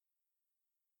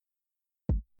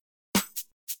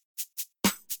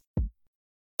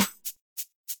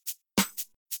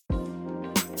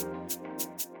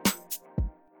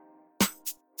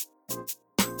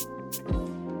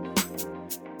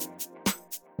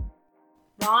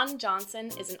Ron Johnson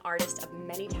is an artist of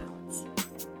many talents.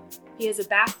 He has a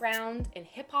background in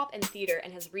hip-hop and theater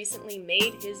and has recently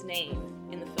made his name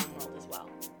in the film world as well.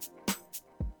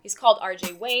 He's called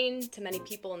R.J. Wayne to many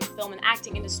people in the film and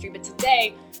acting industry, but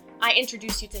today I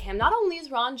introduce you to him not only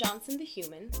as Ron Johnson the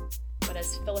human, but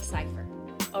as Philasifer,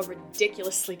 a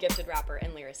ridiculously gifted rapper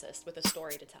and lyricist with a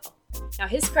story to tell. Now,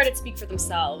 his credits speak for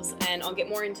themselves, and I'll get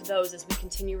more into those as we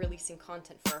continue releasing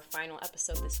content for our final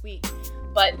episode this week.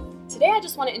 But today I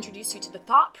just want to introduce you to the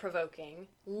thought-provoking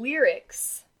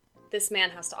lyrics this man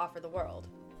has to offer the world.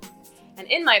 And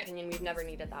in my opinion, we've never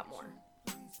needed that more.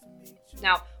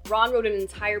 Now, Ron wrote an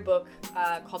entire book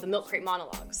called The Milk Crate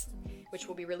Monologues, which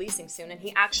we'll be releasing soon, and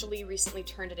he actually recently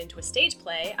turned it into a stage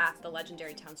play at the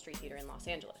legendary Town Street Theater in Los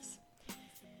Angeles.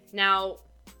 Now,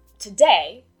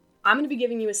 today, I'm going to be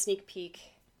giving you a sneak peek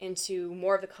into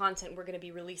more of the content we're going to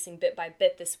be releasing bit by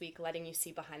bit this week, letting you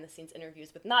see behind-the-scenes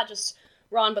interviews with not just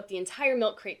Ron, but the entire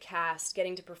Milk Crate cast,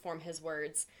 getting to perform his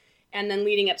words, and then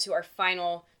leading up to our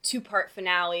final two-part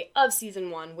finale of Season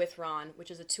 1 with Ron,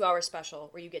 which is a 2-hour special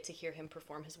where you get to hear him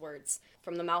perform his words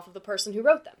from the mouth of the person who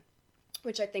wrote them,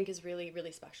 which I think is really,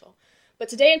 really special. But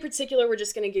today in particular, we're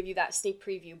just going to give you that sneak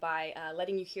preview by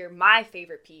letting you hear my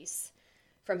favorite piece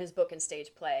from his book and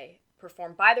stage play,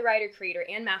 performed by the writer, creator,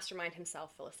 and mastermind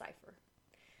himself, Philasifer.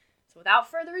 So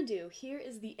without further ado, here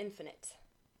is the infinite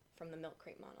from the Milk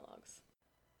Crate Monologues.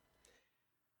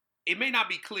 It may not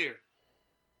be clear,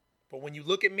 but when you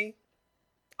look at me,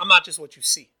 I'm not just what you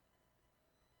see.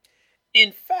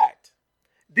 In fact,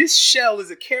 this shell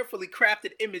is a carefully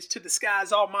crafted image to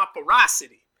disguise all my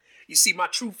ferocity. You see, my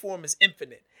true form is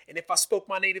infinite, and if I spoke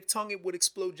my native tongue, it would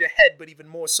explode your head, but even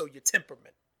more so your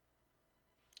temperament.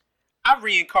 I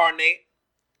reincarnate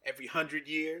every 100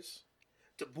 years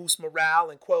to boost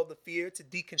morale and quell the fear, to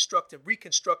deconstruct and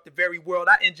reconstruct the very world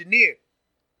I engineered.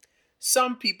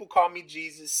 Some people call me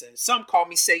Jesus and some call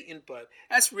me Satan, but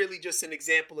that's really just an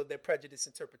example of their prejudiced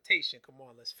interpretation. Come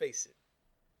on, let's face it.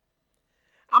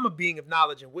 I'm a being of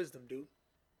knowledge and wisdom, dude.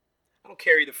 I don't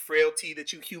carry the frailty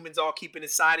that you humans all keep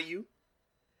inside of you.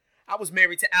 I was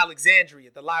married to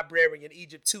Alexandria, the librarian in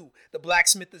Egypt too, the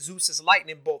blacksmith of Zeus's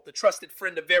lightning bolt, the trusted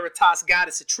friend of Veritas,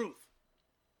 goddess of truth.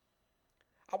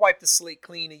 I wiped the slate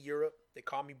clean in Europe. They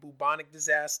call me bubonic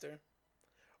disaster.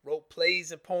 Wrote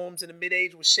plays and poems in the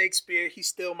mid-age with Shakespeare. He's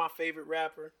still my favorite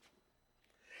rapper.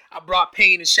 I brought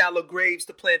pain and shallow graves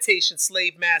to plantation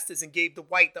slave masters and gave the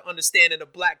white the understanding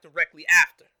of black directly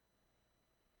after.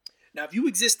 Now, if you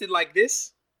existed like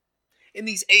this, in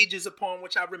these ages upon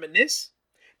which I reminisce,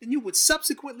 then you would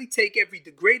subsequently take every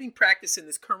degrading practice in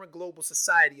this current global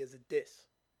society as a diss.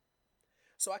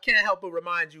 So I can't help but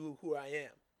remind you of who I am.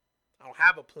 I don't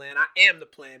have a plan. I am the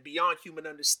plan, beyond human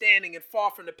understanding and far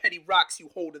from the petty rocks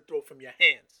you hold and throw from your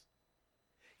hands.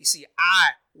 You see,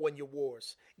 I won your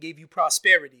wars, gave you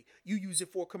prosperity. You use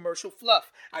it for commercial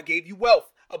fluff. I gave you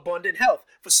wealth, abundant health.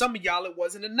 For some of y'all, it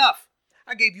wasn't enough.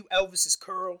 I gave you Elvis's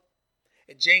curl,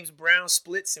 and James Brown's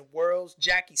splits and whirls,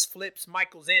 Jackie's flips,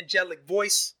 Michael's angelic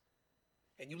voice,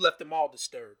 and you left them all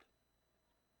disturbed.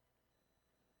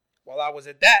 While I was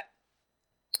at that,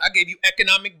 I gave you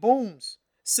economic booms,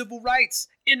 civil rights,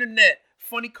 internet,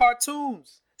 funny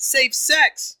cartoons, safe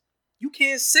sex. You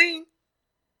can't sing.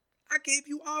 I gave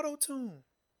you auto-tune.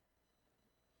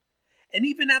 And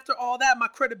even after all that, my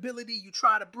credibility you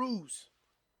try to bruise.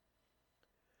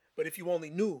 But if you only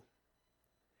knew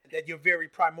that your very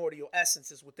primordial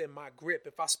essence is within my grip,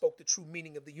 if I spoke the true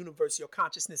meaning of the universe, your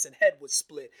consciousness and head would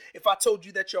split. If I told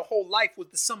you that your whole life was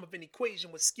the sum of an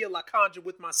equation with skill I conjure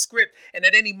with my script, and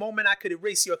at any moment I could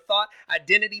erase your thought,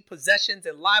 identity, possessions,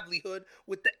 and livelihood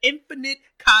with the infinite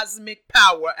cosmic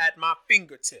power at my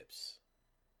fingertips.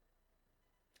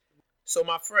 So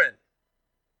my friend,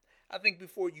 I think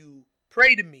before you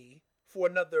pray to me for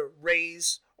another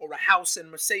raise or a house in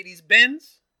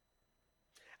Mercedes-Benz,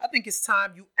 I think it's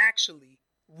time you actually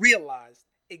realized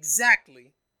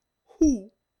exactly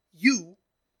who you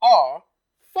are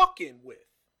fucking with.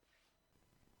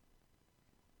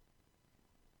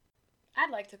 I'd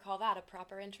like to call that a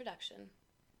proper introduction.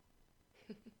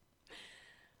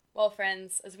 Well,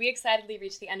 friends, as we excitedly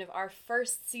reach the end of our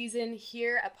first season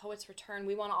here at Poets Return,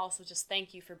 we want to also just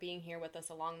thank you for being here with us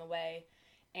along the way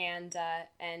and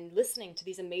listening to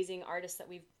these amazing artists that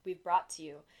we've brought to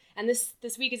you. And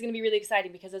this week is going to be really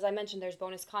exciting because, as I mentioned, there's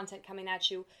bonus content coming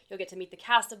at you. You'll get to meet the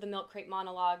cast of the Milk Crate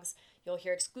Monologues. You'll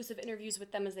hear exclusive interviews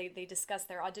with them as they discuss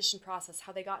their audition process,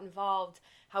 how they got involved,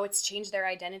 how it's changed their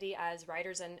identity as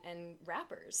writers and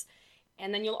rappers.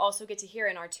 And then you'll also get to hear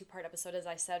in our 2-part episode, as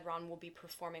I said, Ron will be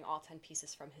performing all 10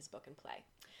 pieces from his book and play.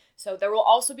 So there will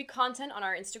also be content on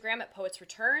our Instagram at Poets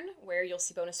Return, where you'll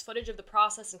see bonus footage of the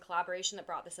process and collaboration that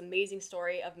brought this amazing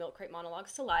story of Milk Crate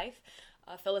Monologues to life.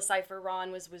 Philasifer,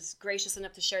 Ron, was gracious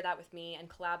enough to share that with me and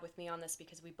collab with me on this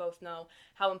because we both know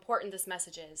how important this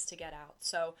message is to get out.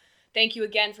 So thank you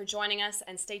again for joining us,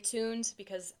 and stay tuned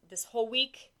because this whole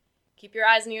week, keep your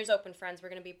eyes and ears open, friends. We're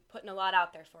going to be putting a lot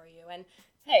out there for you. And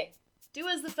hey, do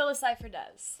as the Philasifer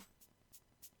does.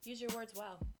 Use your words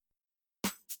well.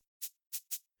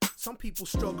 Some people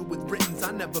struggle with writtens.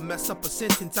 I never mess up a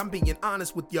sentence. I'm being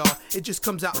honest with y'all. It just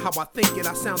comes out how I think it.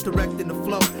 I sound direct in the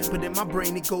flow, but in my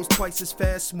brain it goes twice as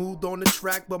fast. Smooth on the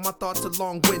track, but my thoughts are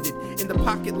long-winded. In the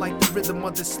pocket like the rhythm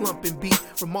of the slumping beat.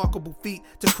 Remarkable feat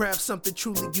to craft something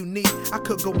truly unique. I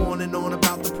could go on and on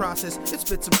about the process and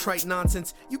spit some trite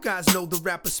nonsense. You guys know the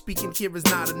rapper speaking here is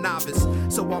not a novice.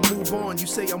 So I'll move on. You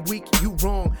say I'm weak, you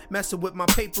wrong. Messing with my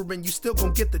paper and you still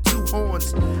gon' get the two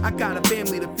horns. I got a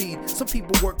family to feed. Some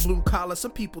people work blue collar,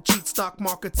 some people cheat stock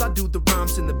markets. I do the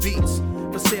rhymes and the beats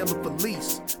for sale or for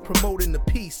lease, promoting the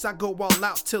peace. I go all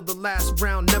out till the last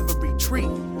round, never retreat.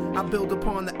 I build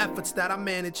upon the efforts that I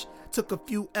manage. Took a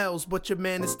few L's, but your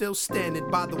man is still standing.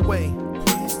 By the way,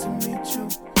 pleased to meet you,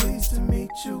 pleased to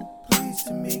meet you, pleased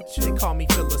to meet you. They call me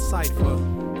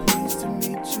Philasifer. Pleased to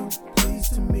meet you,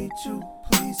 pleased to meet you,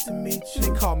 pleased to meet you.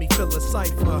 They call me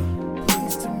Philasifer.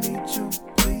 Pleased to meet you,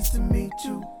 pleased to meet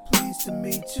you, pleased to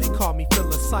meet you. They call me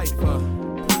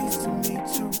Philasifer. Pleased to meet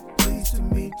you, pleased to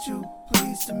meet you,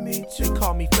 pleased to meet you. They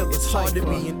call me Philasifer. It's hard to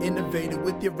be an innovator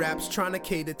with your raps, trying to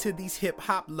cater to these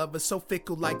hip-hop lovers, so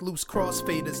fickle like loose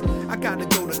crossfaders. I gotta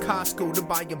go to Costco to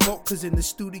buy a bulk, cause in the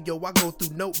studio I go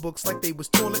through notebooks like they was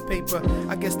toilet paper.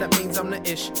 I guess that means I'm the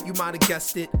ish, you might have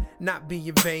guessed it. Not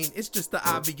being vain, it's just the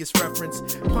obvious reference.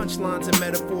 Punchlines and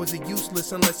metaphors are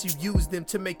useless unless you use them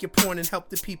to make your point and help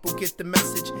the people get the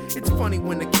message. It's funny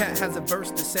when a cat has a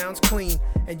verse that sounds clean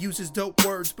and uses dope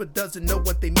words but doesn't know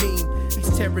what they mean.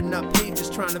 He's tearing up pages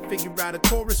trying to figure out a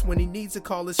chorus when he needs to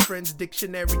call his friend's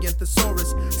dictionary and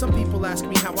thesaurus. Some people ask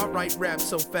me how I write rap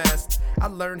so fast. I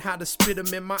learned how to spit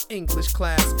them in my English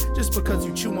class. Just because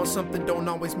you chew on something don't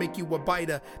always make you a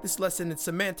biter. This lesson in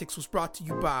semantics was brought to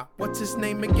you by, what's his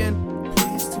name again?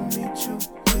 Pleased to meet you,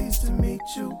 pleased to meet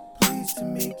you, pleased to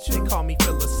meet you. They call me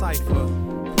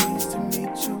Philasifer. Pleased to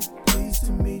meet you, pleased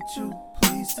to meet you,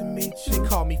 pleased to meet you. They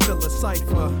call me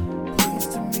Philasifer.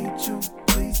 Pleased to meet you,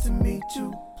 pleased to meet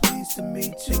you, pleased to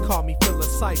meet you. They call me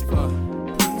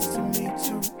Philasifer. Pleased to meet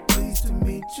you, pleased to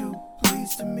meet you,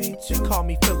 pleased to meet you. They call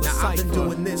me Philasifer. Now I've been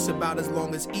doing this about as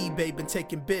long as eBay been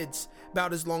taking bids.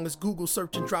 About as long as Google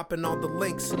search and dropping all the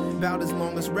links. About as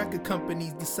long as record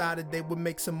companies decided they would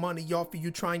make some money off of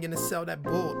you trying to sell that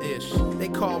bull-ish. They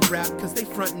call rap cause they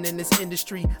frontin' in this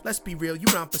industry. Let's be real, you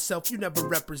rhyme for self, you never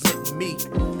representing me.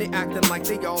 They acting like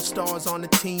they all stars on the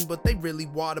team, but they really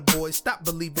water boys. Stop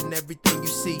believing everything you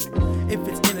see. If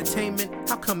it's entertainment,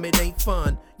 how come it ain't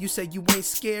fun? You say you ain't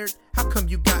scared, how come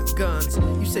you got guns?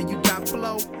 You say you got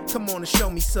flow, come on and show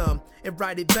me some. And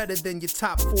write it better than your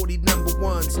top 40 number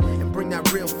ones. And bring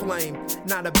that real flame,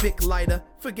 not a big lighter.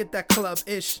 Forget that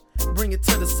club-ish, bring it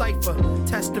to the cypher.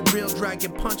 Test the real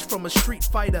dragon punch from a street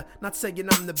fighter. Not saying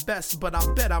I'm the best, but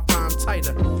I bet I rhyme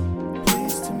tighter.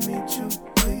 Pleased to meet you,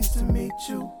 pleased to meet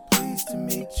you, pleased to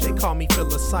meet you. They call me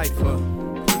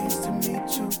Philasifer. Pleased to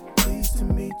meet you, pleased to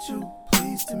meet you,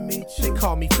 pleased to meet you. They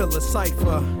call me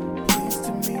Philasifer. Pleased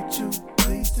to meet you,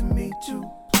 pleased to meet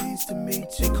you, pleased to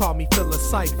meet you. They call me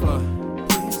Philasifer.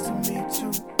 Pleased to meet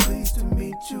you, pleased to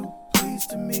meet you, pleased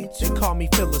to meet you. They call me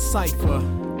Philasifer.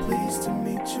 Pleased to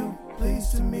meet you,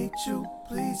 pleased to meet you,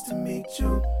 pleased to meet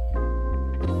you.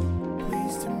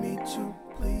 Pleased to meet you,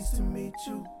 pleased to meet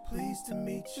you, pleased to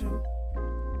meet you.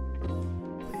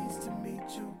 Pleased to meet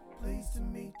you, pleased to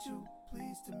meet you,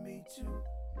 pleased to meet you.